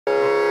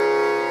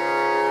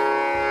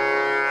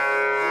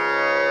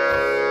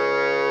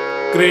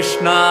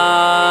ಕೃಷ್ಣ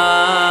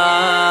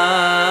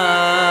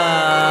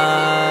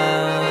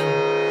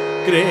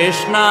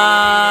ಕೃಷ್ಣ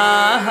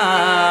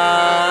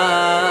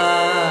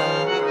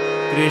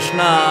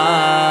ಕೃಷ್ಣ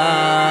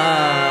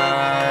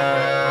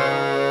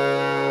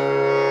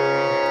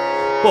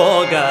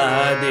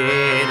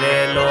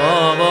ಪೋಗದಿರಲೋ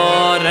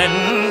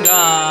ರಂಗ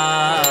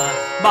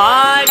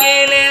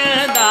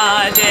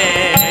ಬಾಗಿಲಿಂದಾಜೆ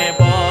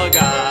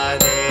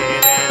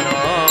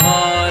ಪೋಗದಿರಲೋ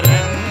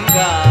ರಂಗ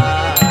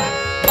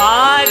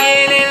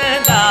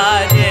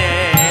ಬಾಗಿಲಿಂದಾಜೆ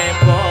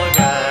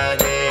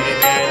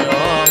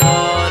ಪೋಗದಿರಲೋ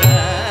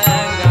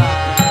ರಂಗ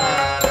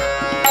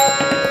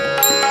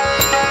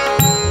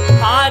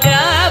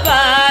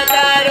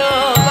ಭಾಗವತರು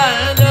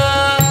ಬಂದು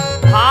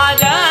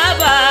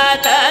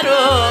ಭಾಗವತರು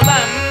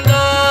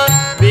ಬಂದು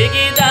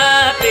ಬಿಗಿದ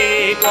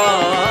ಪೀಕೋ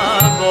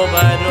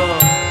ಗೊಬ್ಬರು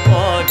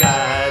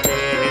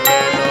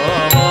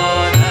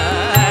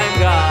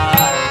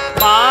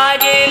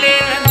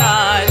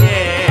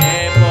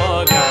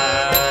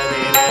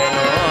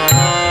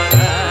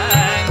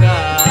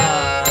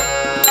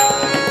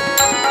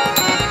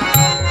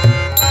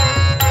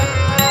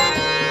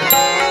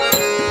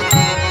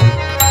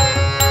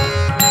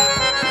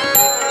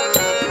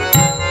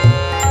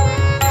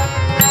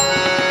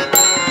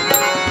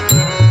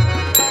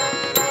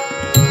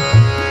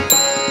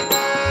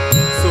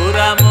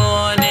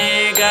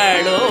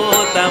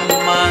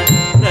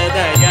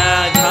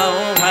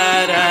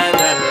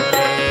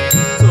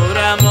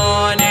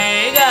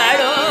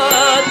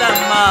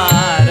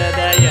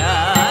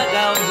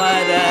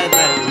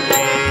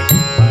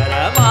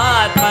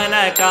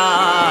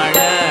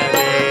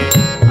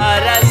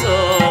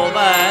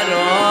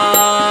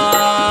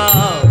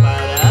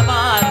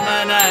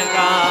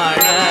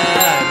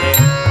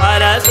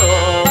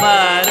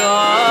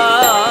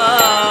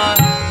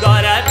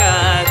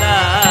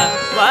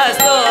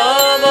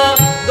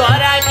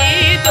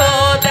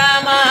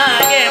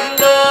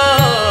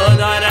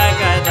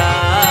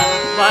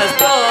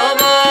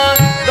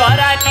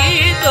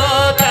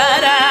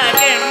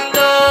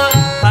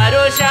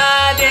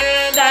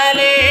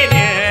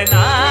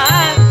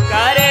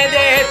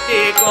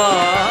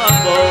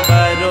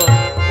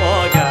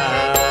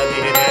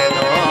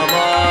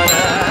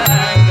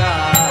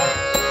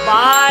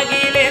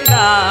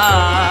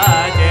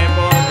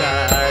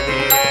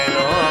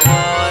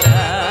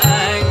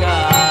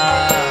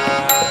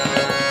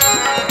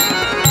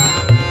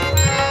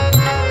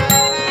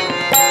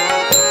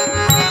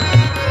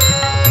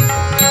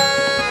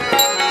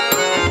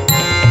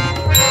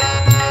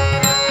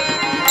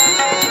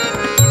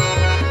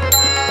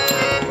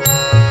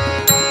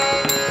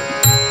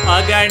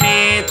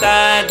ಅಗಣಿತ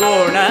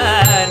ಗುಣ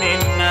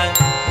ನಿನ್ನ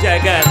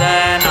ಜಗದ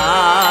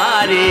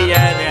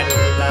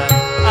ನಾರಿಯರೆಲ್ಲ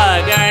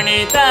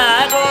ಅಗಣಿತ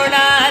ಗುಣ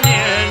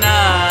ನಿನ್ನ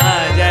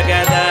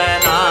ಜಗದ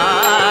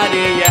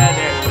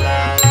ನಾರಿಯರೆಲ್ಲ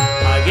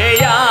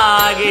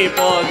ಹಗೆಯಾಗಿ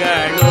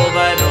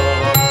ಪೊಗಳುವರು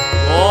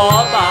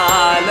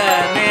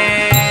ಗೋಪಾಲನೆ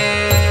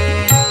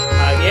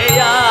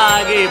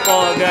ಹಗೆಯಾಗಿ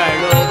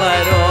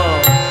ಪೊಗಳುವರು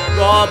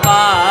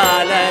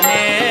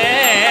ಗೋಪಾಲನೆ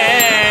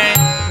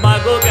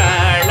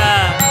ಮಗುಗಳ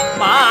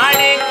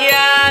ಮಾಣಿಕ್ಯ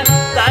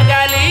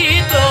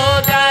ತಗಲಿತು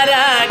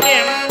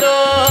ಕರಗೆಂದು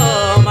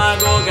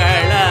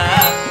ಮಗುಗಳ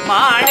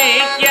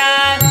ಮಾಣಿಕ್ಯ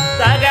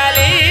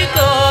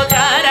ತಗಲಿತು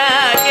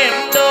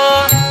ಕರಗೆಂದು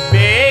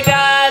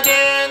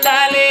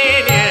ಬೇಗದಿಂದಲೇ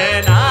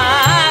ನಾ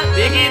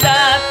ಬಿಗಿದ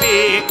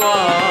ಪೀಕೊಂಬುವರು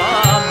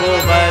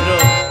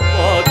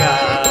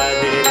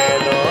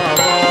ಹೋಗದಿರಲೋ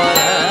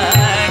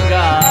ರಂಗ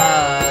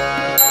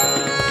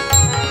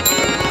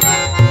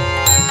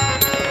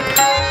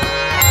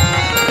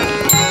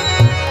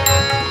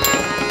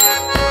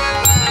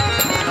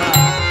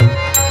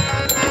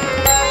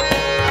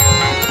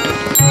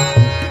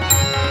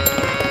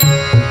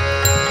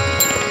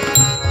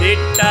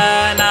ದಿಟ್ಟ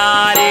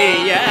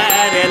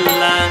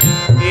ನಾರಿಯರೆಲ್ಲ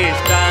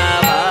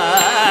ಇಷ್ಟವ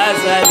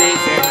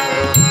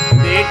ಸಲಿಸೆಂದು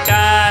ದಿಟ್ಟ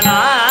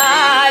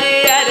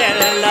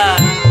ನಾರಿಯರೆಲ್ಲ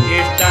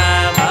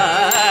ಇಷ್ಟವ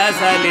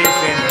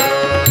ಸಲಿಸೆಂದು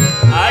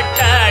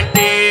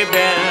ಅಟ್ಟಟ್ಟಿ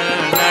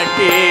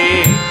ಬೆನ್ನಟ್ಟಿ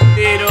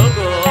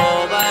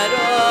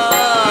ತಿರುಗುವರು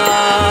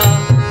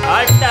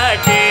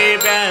ಅಟ್ಟಟ್ಟಿ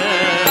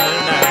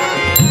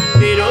ಬೆನ್ನಟ್ಟಿ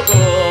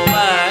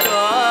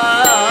ತಿರುಗುವರು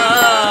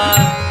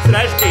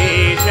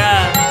ಸೃಷ್ಟೀಶ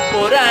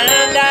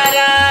ಪುರಂದರ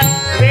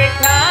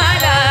ವಿಠಲರಾಯನ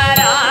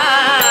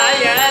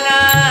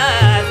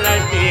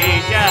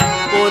ಸೃಷ್ಟೀಶ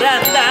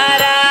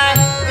ಪುರಂದರ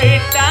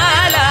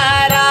ವಿಠಲರಾಯನೇ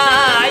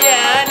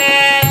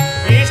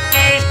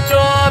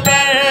ಇಷ್ಟಿಷ್ಟು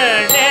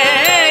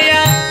ಬೆಣ್ಣೆಯ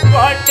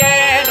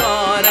ಕೊಟ್ಟೆನೋ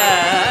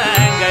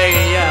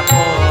ರಂಗಯ್ಯ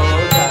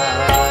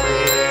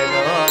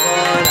ಹೋಗದಿರಲೋ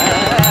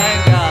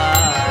ರಂಗ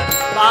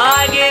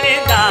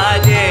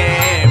ಬಾಗಿಲಿಂದಾಜೆ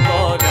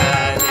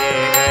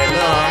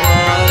ಹೋಗದಿರಲೋ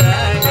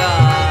ರಂಗ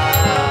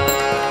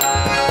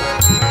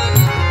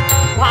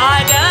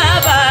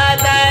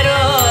ಭಾಗವತರು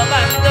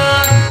ಬಂದು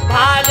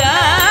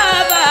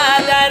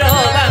ಭಾಗವತರು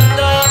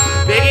ಬಂದು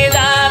ಬಿಗಿದ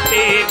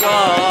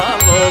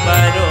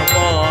ಪೀಕೊಂಬುವರು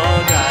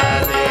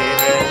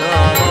ಹೋಗದಿರಲೋ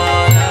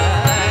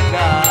ರಂಗ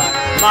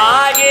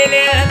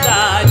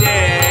ಬಾಗಿಲಿಂದಾಜೆ